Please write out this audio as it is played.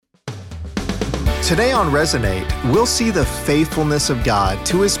Today on Resonate, we'll see the faithfulness of God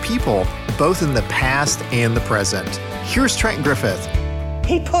to His people, both in the past and the present. Here's Trent Griffith.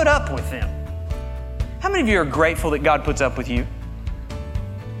 He put up with them. How many of you are grateful that God puts up with you?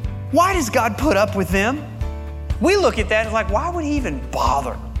 Why does God put up with them? We look at that and like, why would He even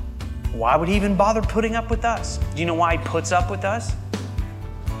bother? Why would He even bother putting up with us? Do you know why He puts up with us?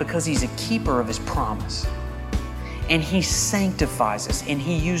 Because He's a keeper of His promise. And He sanctifies us, and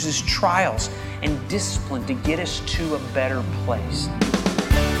He uses trials and discipline to get us to a better place.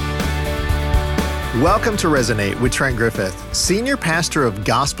 Welcome to Resonate with Trent Griffith, Senior Pastor of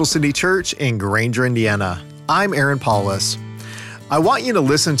Gospel City Church in Granger, Indiana. I'm Aaron Paulus. I want you to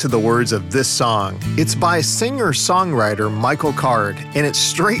listen to the words of this song. It's by singer-songwriter Michael Card, and it's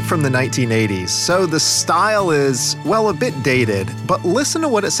straight from the 1980s, so the style is, well, a bit dated, but listen to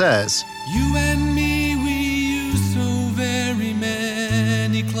what it says. You and me, we use so very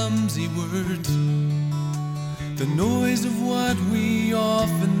many clumsy words. The noise of what we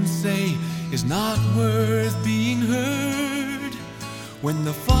often say is not worth being heard. When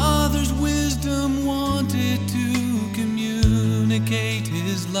the Father's wisdom wanted to communicate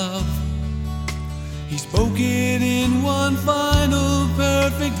His love, He spoke it in one final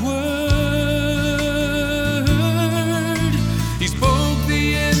perfect word. He spoke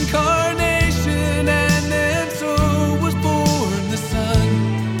the incarnation, and then so was born the Son.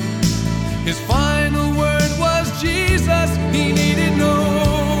 His final word was Jesus. He needed no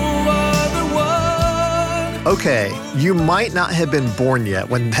other one. Okay, you might not have been born yet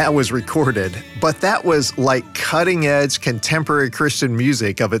when that was recorded, but that was like cutting-edge contemporary Christian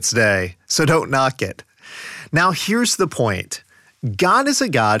music of its day, so don't knock it. Now here's the point. God is a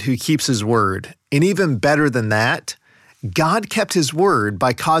God who keeps His word, and even better than that, God kept His word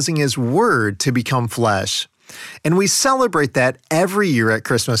by causing His word to become flesh. And we celebrate that every year at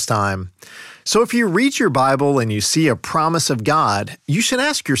Christmas time. So if you read your Bible and you see a promise of God, you should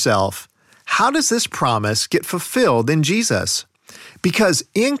ask yourself, how does this promise get fulfilled in Jesus? Because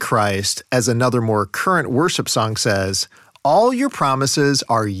in Christ, as another more current worship song says, all your promises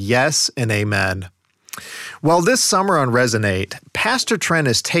are yes and amen. Well, this summer on Resonate, Pastor Trent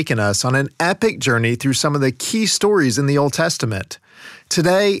has taken us on an epic journey through some of the key stories in the Old Testament.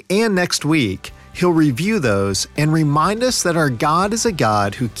 Today and next week, he'll review those and remind us that our God is a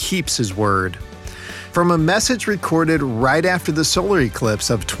God who keeps His word. From a message recorded right after the solar eclipse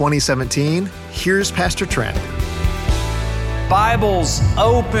of 2017, here's Pastor Trent. Bibles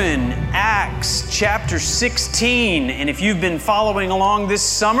open, Acts chapter 16. And if you've been following along this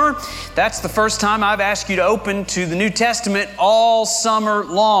summer, that's the first time I've asked you to open to the New Testament all summer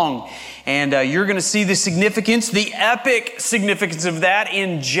long. And you're going to see the significance, the epic significance of that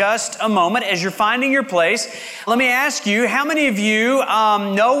in just a moment as you're finding your place. Let me ask you, how many of you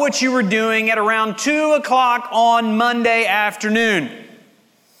know what you were doing at around 2 o'clock on Monday afternoon?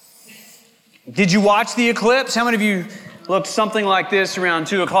 Did you watch the eclipse? How many of you looked something like this around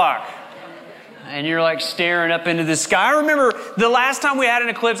 2 o'clock? And you're like staring up into the sky. I remember the last time we had an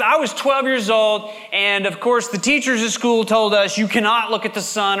eclipse, I was 12 years old. And of course, the teachers at school told us you cannot look at the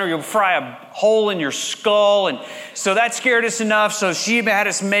sun or you'll fry a hole in your skull. And so that scared us enough. So she had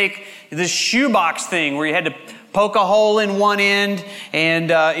us make this shoebox thing where you had to poke a hole in one end.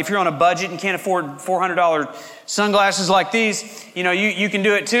 And if you're on a budget and can't afford $400 sunglasses like these, you know, you can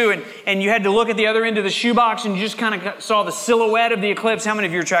do it too. And you had to look at the other end of the shoebox and you just kind of saw the silhouette of the eclipse. How many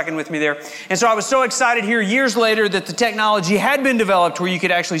of you are tracking with me there? And so I was so excited here years later that the technology had been developed where you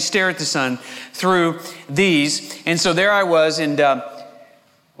could actually stare at the sun through these. And so there I was, and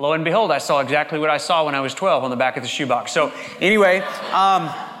lo and behold, I saw exactly what I saw when I was 12 on the back of the shoebox. So anyway,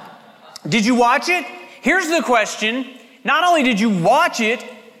 did you watch it? Here's the question. Not only did you watch it,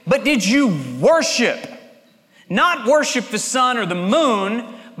 but did you worship? Not worship the sun or the moon,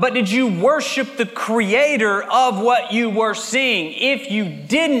 but did you worship the creator of what you were seeing? If you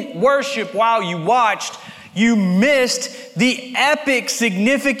didn't worship while you watched, you missed the epic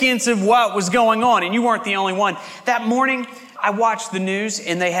significance of what was going on. And you weren't the only one. That morning, I watched the news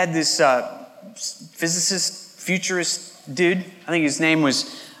and they had this physicist, futurist dude. I think his name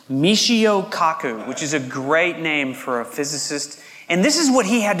was Michio Kaku, which is a great name for a physicist. And this is what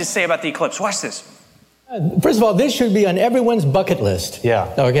he had to say about the eclipse. Watch this. First of all, this should be on everyone's bucket list.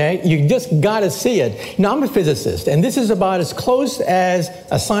 Yeah. Okay? You just got to see it. Now, I'm a physicist, and this is about as close as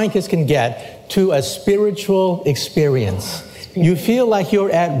a scientist can get to a spiritual experience. You feel like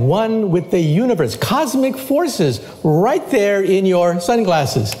you're at one with the universe. Cosmic forces right there in your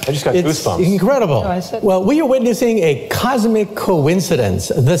sunglasses. I just got goosebumps. It's incredible. Well, we are witnessing a cosmic coincidence.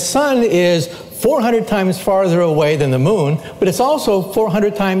 The sun is 400 times farther away than the moon, but it's also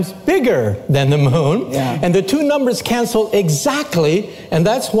 400 times bigger than the moon. Yeah. And the two numbers cancel exactly, and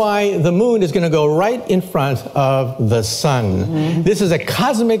that's why the moon is going to go right in front of the sun. Mm-hmm. This is a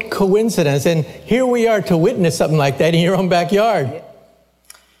cosmic coincidence, and here we are to witness something like that in your own backyard.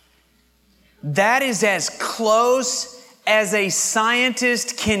 That is as close as a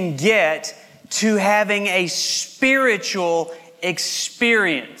scientist can get to having a spiritual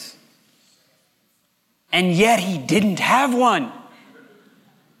experience. And yet he didn't have one.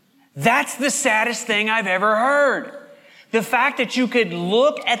 That's the saddest thing I've ever heard. The fact that you could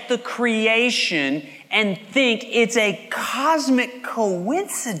look at the creation and think it's a cosmic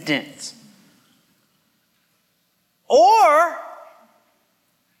coincidence. Or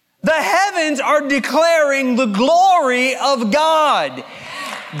the heavens are declaring the glory of God.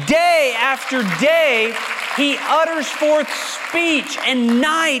 Day after day, He utters forth speech, and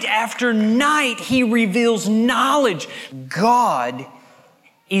night after night, He reveals knowledge. God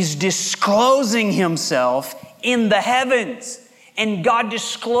is disclosing Himself in the heavens, and God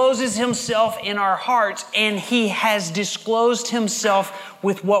discloses Himself in our hearts, and He has disclosed Himself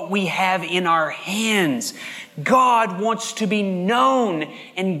with what we have in our hands. God wants to be known,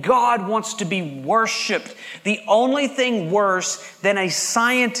 and God wants to be worshiped. The only thing worse than a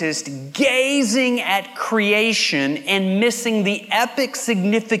scientist gazing at creation and missing the epic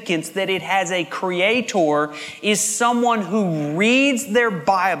significance that it has a creator is someone who reads their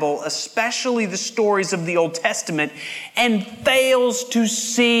Bible, especially the stories of the Old Testament, and fails to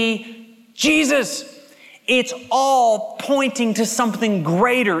see Jesus. It's all pointing to something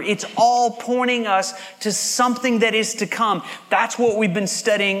greater. It's all pointing us to something that is to come. That's what we've been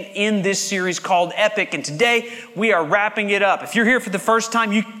studying in this series called Epic. And today we are wrapping it up. If you're here for the first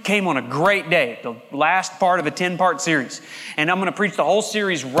time, you came on a great day, the last part of a 10-part series. And I'm going to preach the whole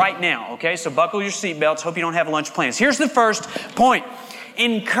series right now, okay? So buckle your seatbelts. Hope you don't have lunch plans. Here's the first point.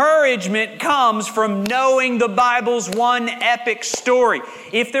 Encouragement comes from knowing the Bible's one epic story.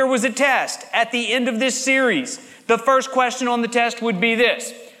 If there was a test at the end of this series, the first question on the test would be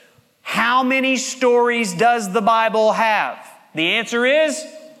this: how many stories does the Bible have? The answer is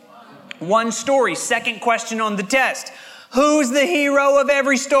one story. Second question on the test: who's the hero of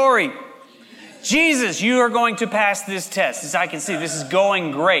every story? Jesus. You are going to pass this test. As I can see, this is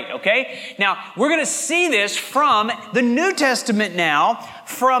going great, okay? Now, we're going to see this from the New Testament now,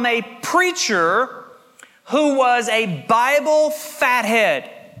 from a preacher who was a Bible fathead.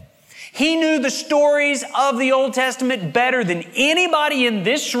 He knew the stories of the Old Testament better than anybody in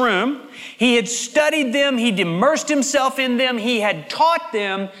this room. He had studied them. He'd immersed himself in them. He had taught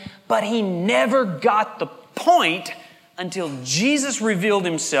them, but he never got the point until Jesus revealed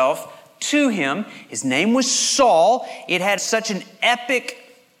Himself to him. His name was Saul. It had such an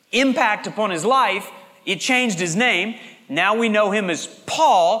epic impact upon his life, it changed his name. Now we know him as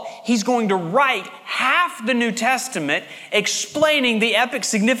Paul. He's going to write half the New Testament explaining the epic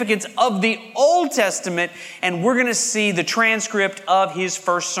significance of the Old Testament, and we're going to see the transcript of his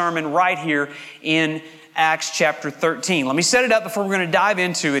first sermon right here in Acts chapter 13. Let me set it up before we're going to dive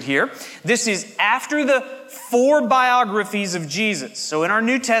into it here. This is after the 4 biographies of Jesus. So in our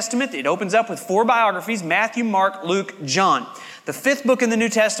New Testament, it opens up with 4 biographies: Matthew, Mark, Luke, John. The 5th book in the New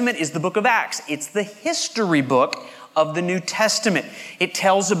Testament is the book of Acts. It's the history book of the New Testament. It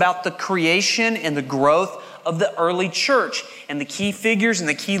tells about the creation and the growth of the early church and the key figures and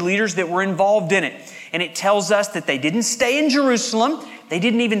the key leaders that were involved in it. And it tells us that they didn't stay in Jerusalem. They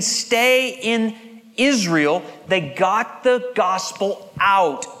didn't even stay in Israel. They got the gospel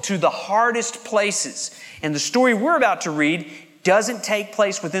out to the hardest places. And the story we're about to read doesn't take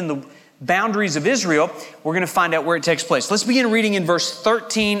place within the boundaries of Israel. We're going to find out where it takes place. Let's begin reading in verse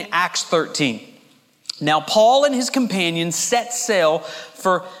 13, Acts 13. Now Paul and his companions set sail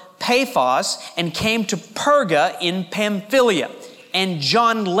for Paphos and came to Perga in Pamphylia. And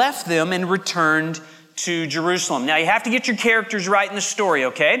John left them and returned to Jerusalem. Now you have to get your characters right in the story,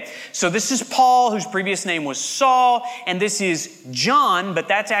 okay? So this is Paul, whose previous name was Saul, and this is John, but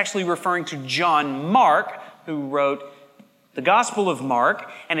that's actually referring to John Mark, who wrote the Gospel of Mark.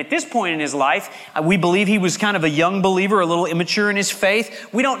 And at this point in his life, we believe he was kind of a young believer, a little immature in his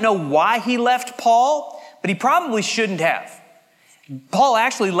faith. We don't know why he left Paul, but he probably shouldn't have. Paul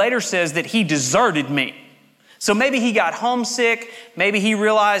actually later says that he deserted me. So maybe he got homesick. Maybe he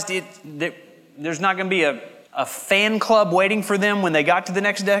realized that there's not going to be a fan club waiting for them when they got to the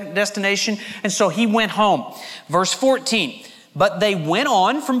next destination. And so he went home. Verse 14, but they went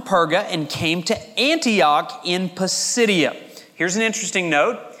on from Perga and came to Antioch in Pisidia. Here's an interesting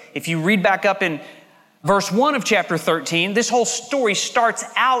note. If you read back up in verse 1 of chapter 13, this whole story starts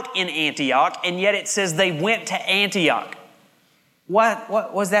out in Antioch, and yet it says they went to Antioch. What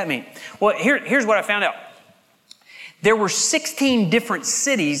does that mean? Well, here's what I found out. There were 16 different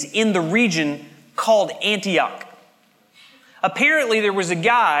cities in the region called Antioch. Apparently, there was a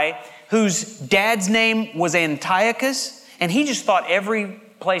guy whose dad's name was Antiochus, and he just thought every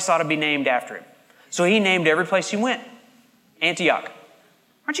place ought to be named after him. So he named every place he went Antioch.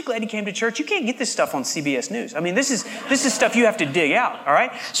 Aren't you glad he came to church? You can't get this stuff on CBS News. I mean, this is stuff you have to dig out, all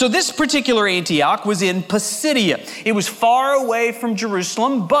right? So this particular Antioch was in Pisidia. It was far away from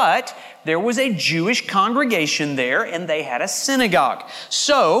Jerusalem, but there was a Jewish congregation there, and they had a synagogue.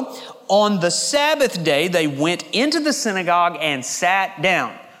 So on the Sabbath day, they went into the synagogue and sat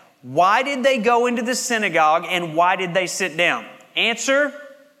down. Why did they go into the synagogue, and why did they sit down? Answer,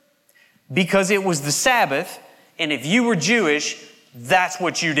 because it was the Sabbath, and if you were Jewish, that's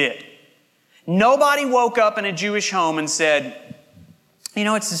what you did. Nobody woke up in a Jewish home and said, you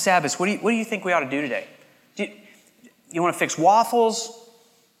know, it's the Sabbath. What do you think we ought to do today? You want to fix waffles?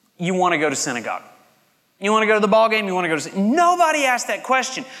 You want to go to synagogue? You want to go to the ball game? You want to go to synagogue? Nobody asked that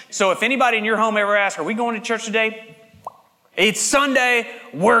question. So if anybody in your home ever asks, are we going to church today? It's Sunday,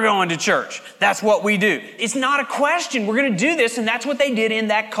 we're going to church. That's what we do. It's not a question. We're going to do this, and that's what they did in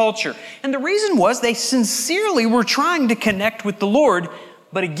that culture. And the reason was they sincerely were trying to connect with the Lord,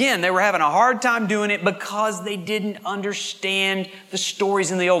 but again, they were having a hard time doing it because they didn't understand the stories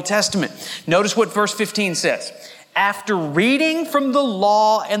in the Old Testament. Notice what verse 15 says. After reading from the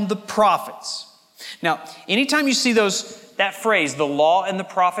law and the prophets. Now, anytime you see that phrase, the law and the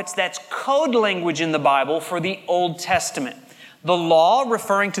prophets, that's code language in the Bible for the Old Testament. The law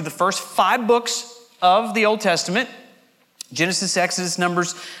referring to the first 5 books of the Old Testament, Genesis, Exodus,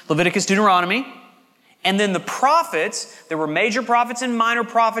 Numbers, Leviticus, Deuteronomy. And then the prophets, there were major prophets and minor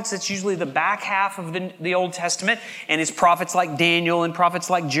prophets. That's usually the back half of the Old Testament. And it's prophets like Daniel and prophets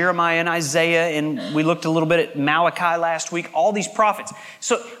like Jeremiah and Isaiah. And we looked a little bit at Malachi last week, all these prophets.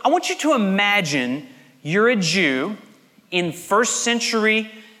 So I want you to imagine you're a Jew in first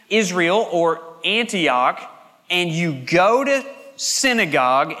century Israel or Antioch, and you go to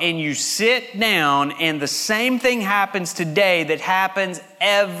synagogue and you sit down, and the same thing happens today that happens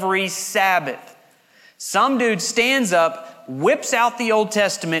every Sabbath. Some dude stands up, whips out the Old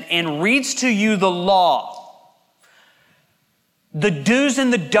Testament, and reads to you the law, the do's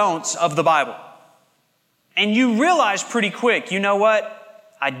and the don'ts of the Bible. And you realize pretty quick, you know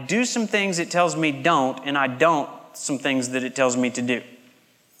what? I do some things it tells me don't, and I don't some things that it tells me to do.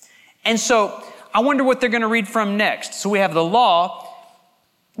 And so I wonder what they're going to read from next. So we have the law.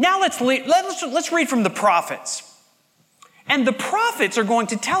 Now let's read from the prophets. And the prophets are going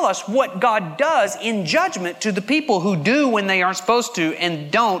to tell us what God does in judgment to the people who do when they aren't supposed to and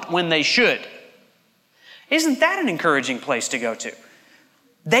don't when they should. Isn't that an encouraging place to go to?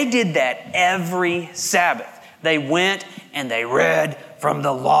 They did that every Sabbath. They went and they read from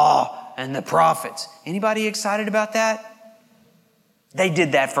the law and the prophets. Anybody excited about that? They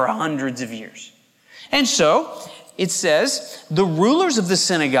did that for hundreds of years. And so it says, the rulers of the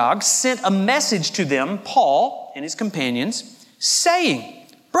synagogue sent a message to them, Paul and his companions, saying,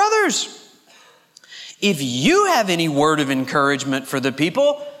 brothers, if you have any word of encouragement for the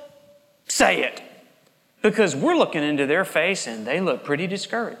people, say it. Because we're looking into their face and they look pretty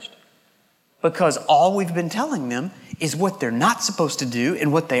discouraged. Because all we've been telling them is what they're not supposed to do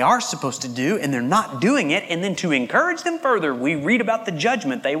and what they are supposed to do, and they're not doing it. And then to encourage them further, we read about the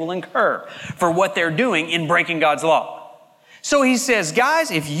judgment they will incur for what they're doing in breaking God's law. So he says, guys,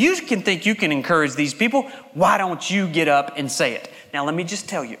 if you can think you can encourage these people, why don't you get up and say it? Now, let me just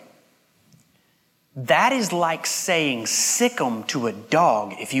tell you, that is like saying sick 'em to a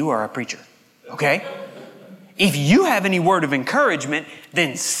dog if you are a preacher, okay? If you have any word of encouragement,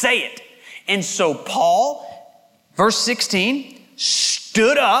 then say it. And so Paul, verse 16,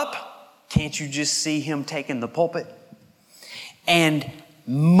 stood up. Can't you just see him taking the pulpit? And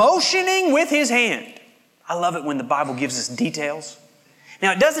motioning with his hand. I love it when the Bible gives us details.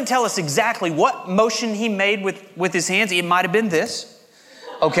 Now, it doesn't tell us exactly what motion he made with his hands. It might have been this,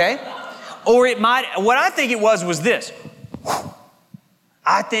 okay? Or what I think it was this.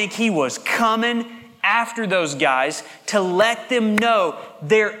 I think he was coming after those guys to let them know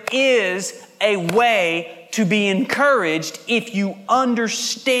there is a way to be encouraged if you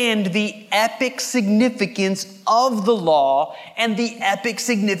understand the epic significance of the law and the epic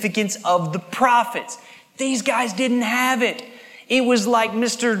significance of the prophets. These guys didn't have it. It was like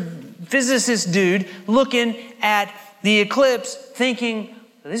Mr. Physicist dude looking at the eclipse thinking,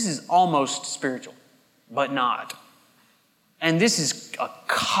 this is almost spiritual, but not. And this is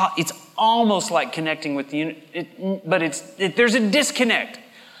it's almost like connecting with there's a disconnect.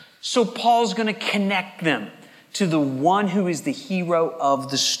 So Paul's going to connect them to the one who is the hero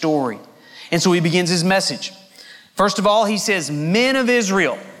of the story. And so he begins his message. First of all, he says, men of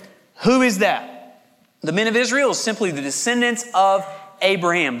Israel. Who is that? The men of Israel is simply the descendants of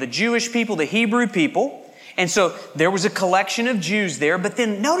Abraham, the Jewish people, the Hebrew people. And so there was a collection of Jews there. But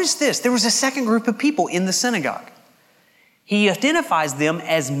then notice this, there was a second group of people in the synagogue. He identifies them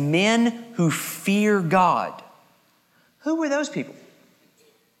as men who fear God. Who were those people?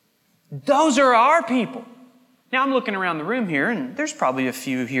 Those are our people. Now I'm looking around the room here, and there's probably a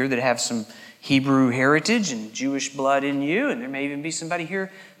few here that have some Hebrew heritage and Jewish blood in you, and there may even be somebody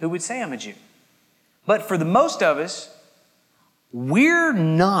here who would say, I'm a Jew. But for the most of us, we're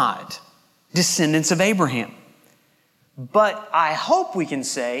not descendants of Abraham. But I hope we can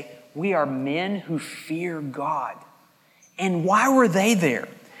say we are men who fear God. And why were they there?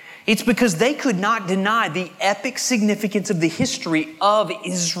 It's because they could not deny the epic significance of the history of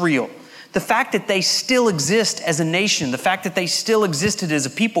Israel. The fact that they still exist as a nation, the fact that they still existed as a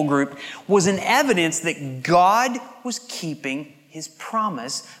people group, was an evidence that God was keeping His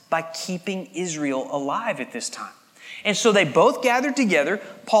promise by keeping Israel alive at this time. And so they both gathered together.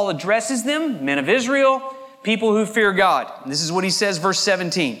 Paul addresses them, men of Israel, people who fear God. And this is what he says, verse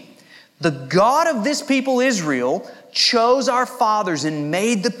 17. The God of this people, Israel, chose our fathers and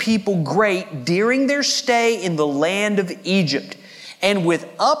made the people great during their stay in the land of Egypt. And with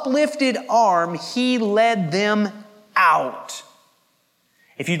uplifted arm, He led them out.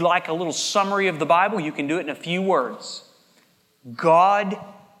 If you'd like a little summary of the Bible, you can do it in a few words. God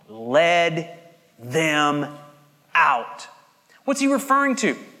led them out. What's He referring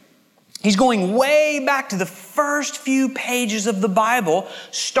to? He's going way back to the first few pages of the Bible,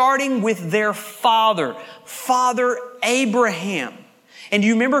 starting with their father, Father Abraham. And do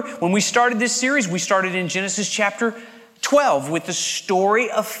you remember when we started this series, we started in Genesis chapter 12 with the story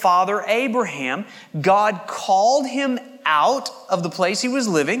of Father Abraham. God called him out of the place he was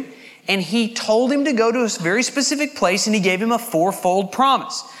living, and He told him to go to a very specific place, and He gave him a fourfold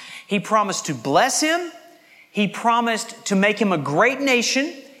promise. He promised to bless him, He promised to make him a great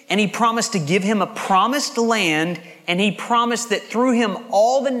nation, and He promised to give him a promised land, and He promised that through him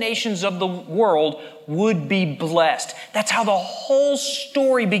all the nations of the world would be blessed. That's how the whole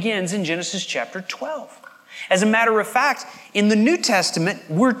story begins in Genesis chapter 12. As a matter of fact, in the New Testament,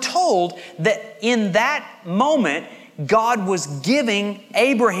 we're told that in that moment, God was giving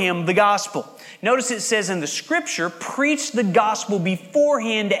Abraham the gospel. Notice it says in the scripture, preach the gospel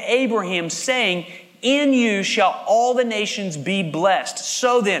beforehand to Abraham, saying, in you shall all the nations be blessed.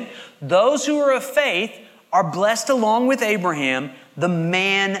 So then, those who are of faith are blessed along with Abraham, the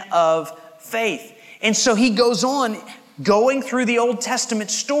man of faith. And so he goes on going through the Old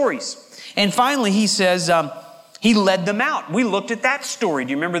Testament stories. And finally, he says, He led them out. We looked at that story.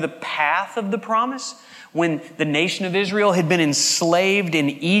 Do you remember the path of the promise? When the nation of Israel had been enslaved in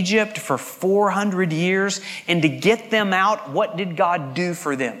Egypt for 400 years. And to get them out, what did God do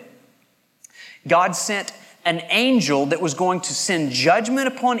for them? God sent an angel that was going to send judgment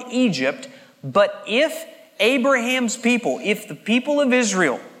upon Egypt. But if Abraham's people, if the people of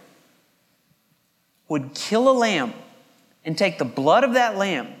Israel would kill a lamb and take the blood of that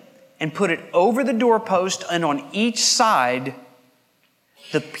lamb and put it over the doorpost and on each side,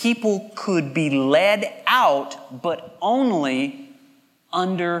 the people could be led out, but only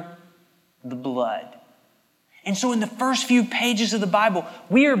under the blood. And so in the first few pages of the Bible,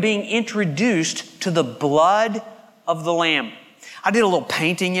 we are being introduced to the blood of the Lamb. I did a little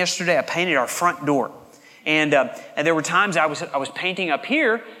painting yesterday. I painted our front door. And there were times I was painting up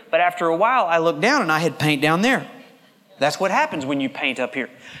here, but after a while I looked down and I had paint down there. That's what happens when you paint up here.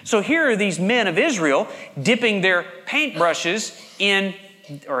 So here are these men of Israel dipping their paintbrushes in,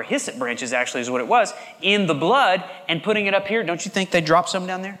 or hyssop branches actually is what it was, in the blood and putting it up here. Don't you think they dropped some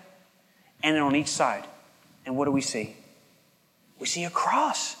down there? And then on each side. And what do we see? We see a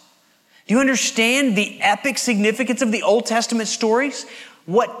cross. Do you understand the epic significance of the Old Testament stories?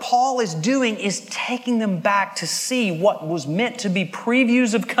 What Paul is doing is taking them back to see what was meant to be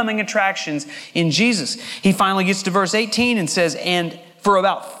previews of coming attractions in Jesus. He finally gets to verse 18 and says, and for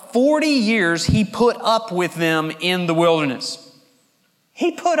about 40 years, He put up with them in the wilderness.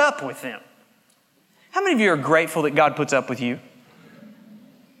 He put up with them. How many of you are grateful that God puts up with you?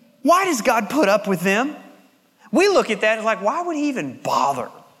 Why does God put up with them? We look at that as like, why would He even bother?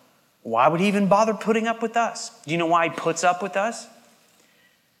 Why would He even bother putting up with us? Do you know why He puts up with us?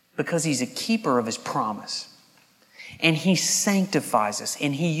 Because He's a keeper of His promise. And He sanctifies us,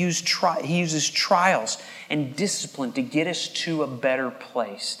 and He uses trials and discipline to get us to a better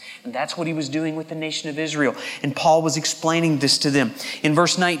place. And that's what He was doing with the nation of Israel. And Paul was explaining this to them. In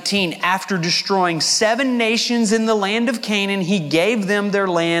verse 19, after destroying 7 nations in the land of Canaan, He gave them their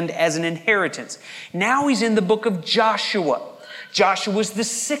land as an inheritance. Now He's in the book of Joshua. Joshua is the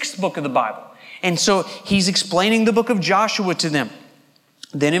 6th book of the Bible. And so He's explaining the book of Joshua to them.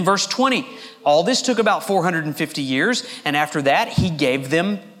 Then in verse 20, all this took about 450 years, and after that, He gave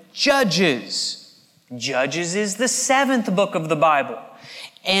them Judges. Judges is the 7th book of the Bible.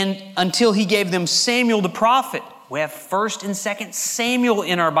 And until He gave them Samuel the prophet. We have 1st and 2nd Samuel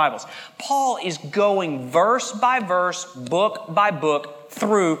in our Bibles. Paul is going verse by verse, book by book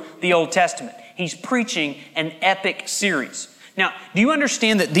through the Old Testament. He's preaching an epic series. Now, do you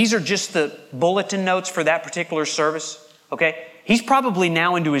understand that these are just the bulletin notes for that particular service? Okay? He's probably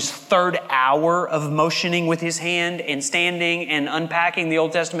now into his 3rd hour of motioning with his hand and standing and unpacking the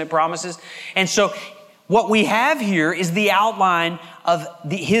Old Testament promises. And so what we have here is the outline of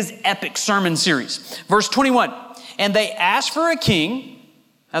his epic sermon series. Verse 21, and they asked for a king.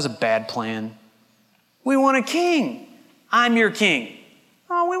 That's a bad plan. We want a king. I'm your king.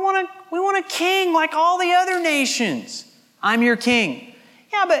 Oh, we want a king like all the other nations. I'm your king.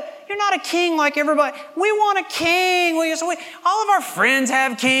 Yeah, but you're not a king like everybody. We want a king. All of our friends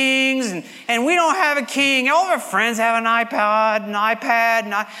have kings, and we don't have a king. All of our friends have an iPad,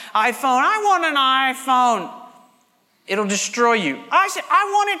 an iPhone. I want an iPhone. It'll destroy you. I said, I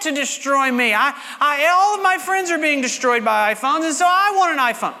want it to destroy me. All of my friends are being destroyed by iPhones, and so I want an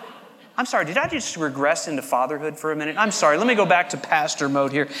iPhone. I'm sorry, did I just regress into fatherhood for a minute? I'm sorry, let me go back to pastor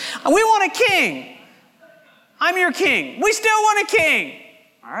mode here. We want a king. I'm your king. We still want a king.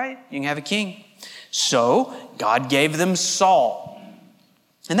 All right, you can have a king. So God gave them Saul.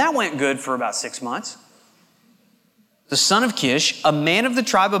 And that went good for about 6 months. The son of Kish, a man of the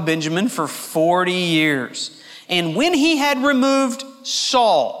tribe of Benjamin, for 40 years. And when he had removed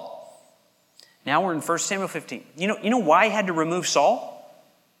Saul, now we're in 1 Samuel 15. You know why he had to remove Saul?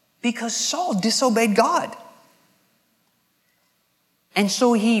 Because Saul disobeyed God. And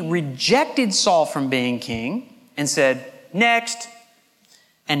so he rejected Saul from being king and said, next.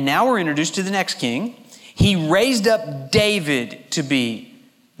 And now we're introduced to the next king. He raised up David to be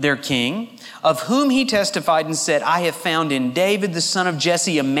their king, of whom he testified and said, I have found in David, the son of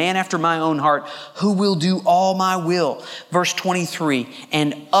Jesse, a man after my own heart, who will do all my will. Verse 23,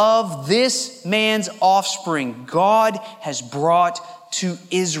 and of this man's offspring, God has brought to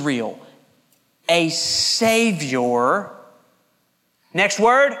Israel a Savior. Next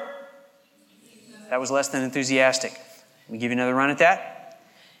word. That was less than enthusiastic. Let me give you another run at that.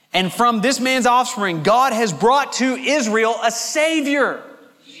 And from this man's offspring, God has brought to Israel a Savior.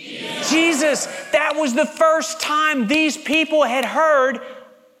 Jesus. That was the first time these people had heard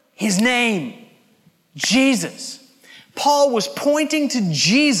His name. Jesus. Paul was pointing to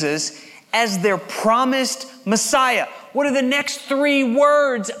Jesus as their promised Messiah. What are the next 3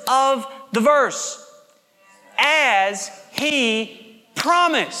 words of the verse? As He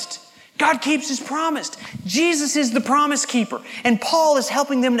promised. God keeps His promise. Jesus is the promise keeper. And Paul is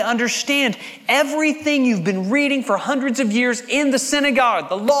helping them to understand everything you've been reading for hundreds of years in the synagogue,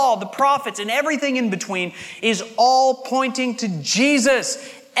 the law, the prophets, and everything in between is all pointing to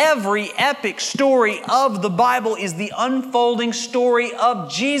Jesus. Every epic story of the Bible is the unfolding story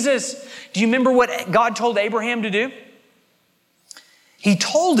of Jesus. Do you remember what God told Abraham to do? He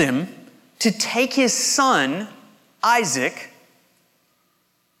told him to take his son, Isaac,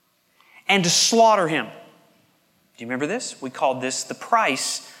 and to slaughter him. Do you remember this? We called this the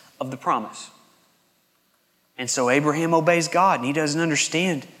price of the promise. And so Abraham obeys God, and he doesn't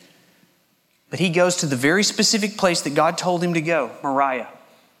understand. But he goes to the very specific place that God told him to go, Moriah.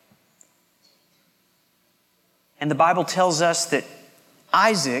 And the Bible tells us that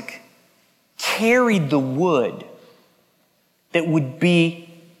Isaac carried the wood that would be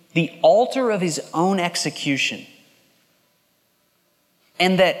the altar of his own execution.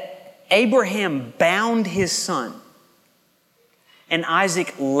 And that Abraham bound his son, and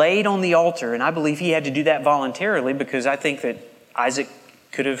Isaac laid on the altar. And I believe he had to do that voluntarily because I think that Isaac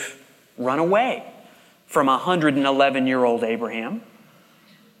could have run away from 111-year-old Abraham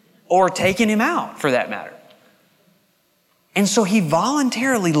or taken him out for that matter. And so he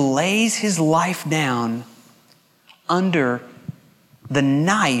voluntarily lays his life down under the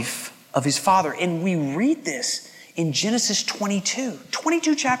knife of his father. And we read this in Genesis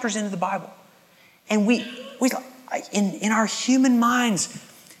 22 chapters into the Bible. And we in our human minds,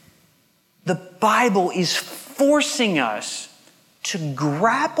 the Bible is forcing us to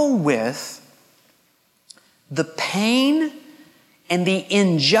grapple with the pain and the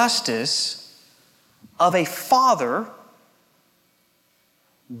injustice of a father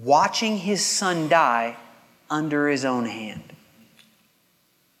watching his son die under his own hand.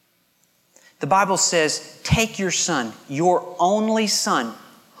 The Bible says, take your son, your only son,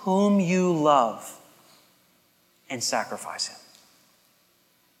 whom you love, and sacrifice him.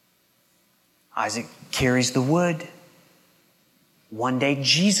 Isaac carries the wood. One day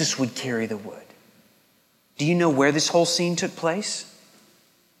Jesus would carry the wood. Do you know where this whole scene took place?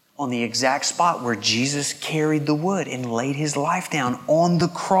 On the exact spot where Jesus carried the wood and laid his life down on the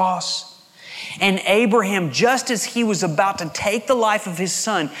cross. And Abraham, just as he was about to take the life of his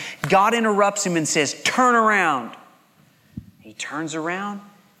son, God interrupts him and says, turn around. He turns around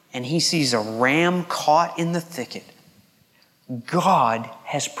and he sees a ram caught in the thicket. God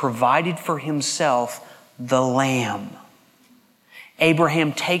has provided for himself the lamb.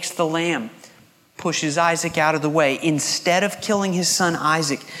 Abraham takes the lamb, pushes Isaac out of the way. Instead of killing his son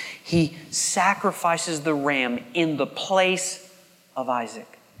Isaac, he sacrifices the ram in the place of Isaac.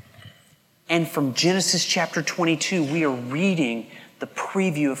 And from Genesis chapter 22, we are reading the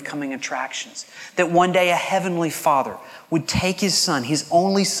preview of coming attractions. That one day a heavenly Father would take his son, his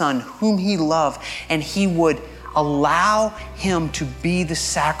only son, whom he loved, and he would allow him to be the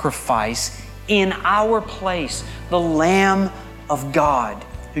sacrifice in our place, the Lamb of God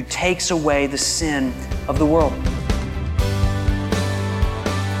who takes away the sin of the world.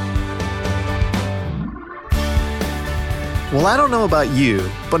 Well, I don't know about you,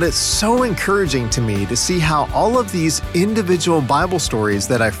 but it's so encouraging to me to see how all of these individual Bible stories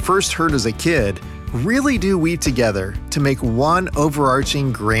that I first heard as a kid really do weave together to make one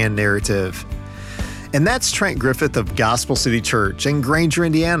overarching grand narrative. And that's Trent Griffith of Gospel City Church in Granger,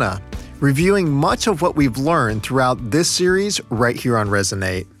 Indiana, reviewing much of what we've learned throughout this series right here on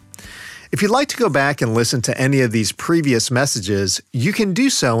Resonate. If you'd like to go back and listen to any of these previous messages, you can do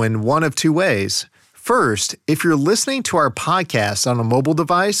so in one of two ways. First, if you're listening to our podcast on a mobile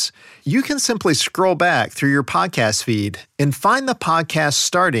device, you can simply scroll back through your podcast feed and find the podcast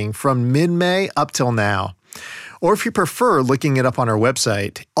starting from mid-May up till now. Or if you prefer looking it up on our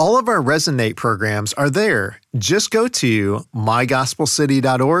website, all of our Resonate programs are there. Just go to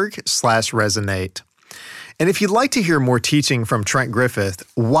mygospelcity.org/resonate. And if you'd like to hear more teaching from Trent Griffith,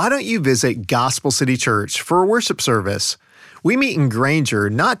 why don't you visit Gospel City Church for a worship service? We meet in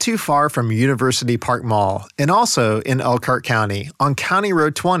Granger, not too far from University Park Mall, and also in Elkhart County on County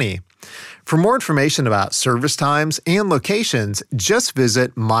Road 20. For more information about service times and locations, just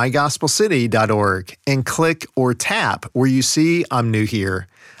visit mygospelcity.org and click or tap where you see I'm new here.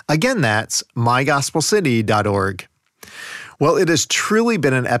 Again, that's mygospelcity.org. Well, it has truly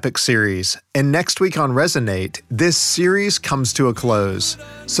been an epic series, and next week on Resonate, this series comes to a close.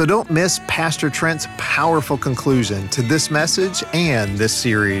 So don't miss Pastor Trent's powerful conclusion to this message and this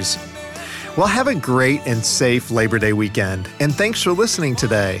series. Well, have a great and safe Labor Day weekend, and thanks for listening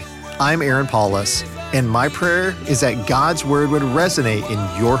today. I'm Aaron Paulus, and my prayer is that God's Word would resonate in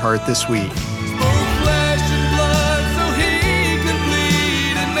your heart this week.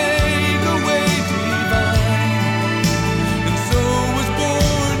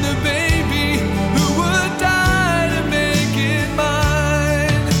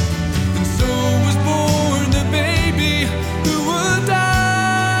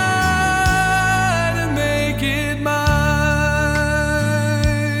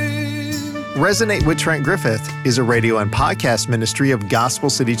 Resonate with Trent Griffith is a radio and podcast ministry of Gospel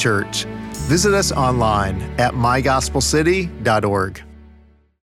City Church. Visit us online at mygospelcity.org.